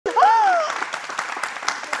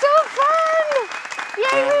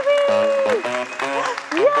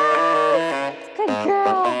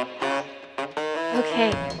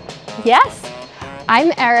Yes.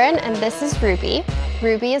 I'm Erin and this is Ruby.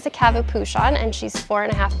 Ruby is a Cavapouchon and she's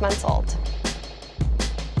 4.5 months old.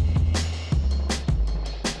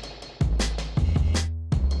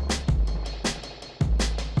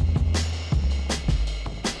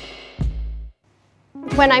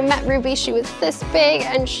 When I met Ruby, she was this big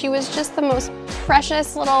and she was just the most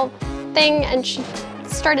precious little thing, and she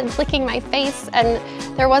started licking my face and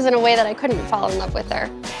there wasn't a way that I couldn't fall in love with her.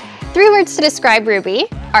 3 words to describe Ruby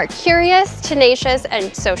are curious, tenacious,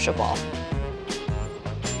 and sociable.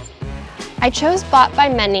 I chose Bought by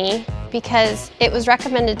Many because it was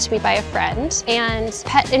recommended to me by a friend, and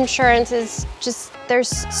pet insurance is just, there's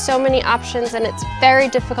so many options and it's very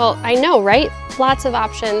difficult. I know, right? Lots of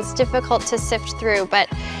options, difficult to sift through, but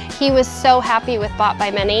he was so happy with Bought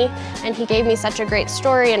by Many, and he gave me such a great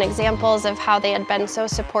story and examples of how they had been so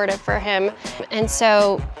supportive for him. And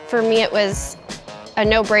so for me, it was a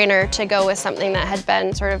no-brainer to go with something that had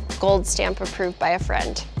been sort of gold stamp approved by a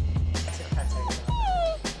friend.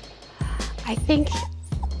 I think,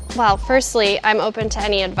 well, firstly, I'm open to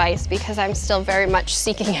any advice because I'm still very much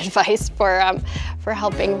seeking advice for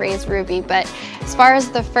helping raise Ruby. But as far as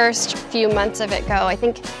the first few months of it go, I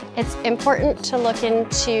think it's important to look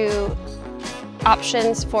into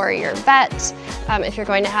options for your vet, if you're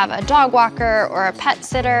going to have a dog walker or a pet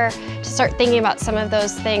sitter, to start thinking about some of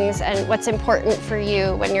those things and what's important for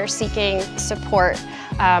you when you're seeking support,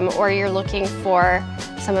 or you're looking for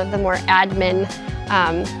some of the more admin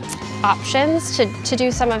options to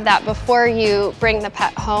do some of that before you bring the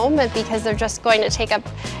pet home, because they're just going to take up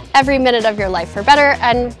every minute of your life for better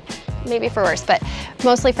and maybe for worse, but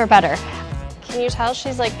mostly for better. Can you tell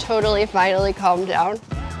she's like totally finally calmed down?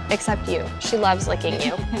 Except you. She loves licking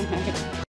you.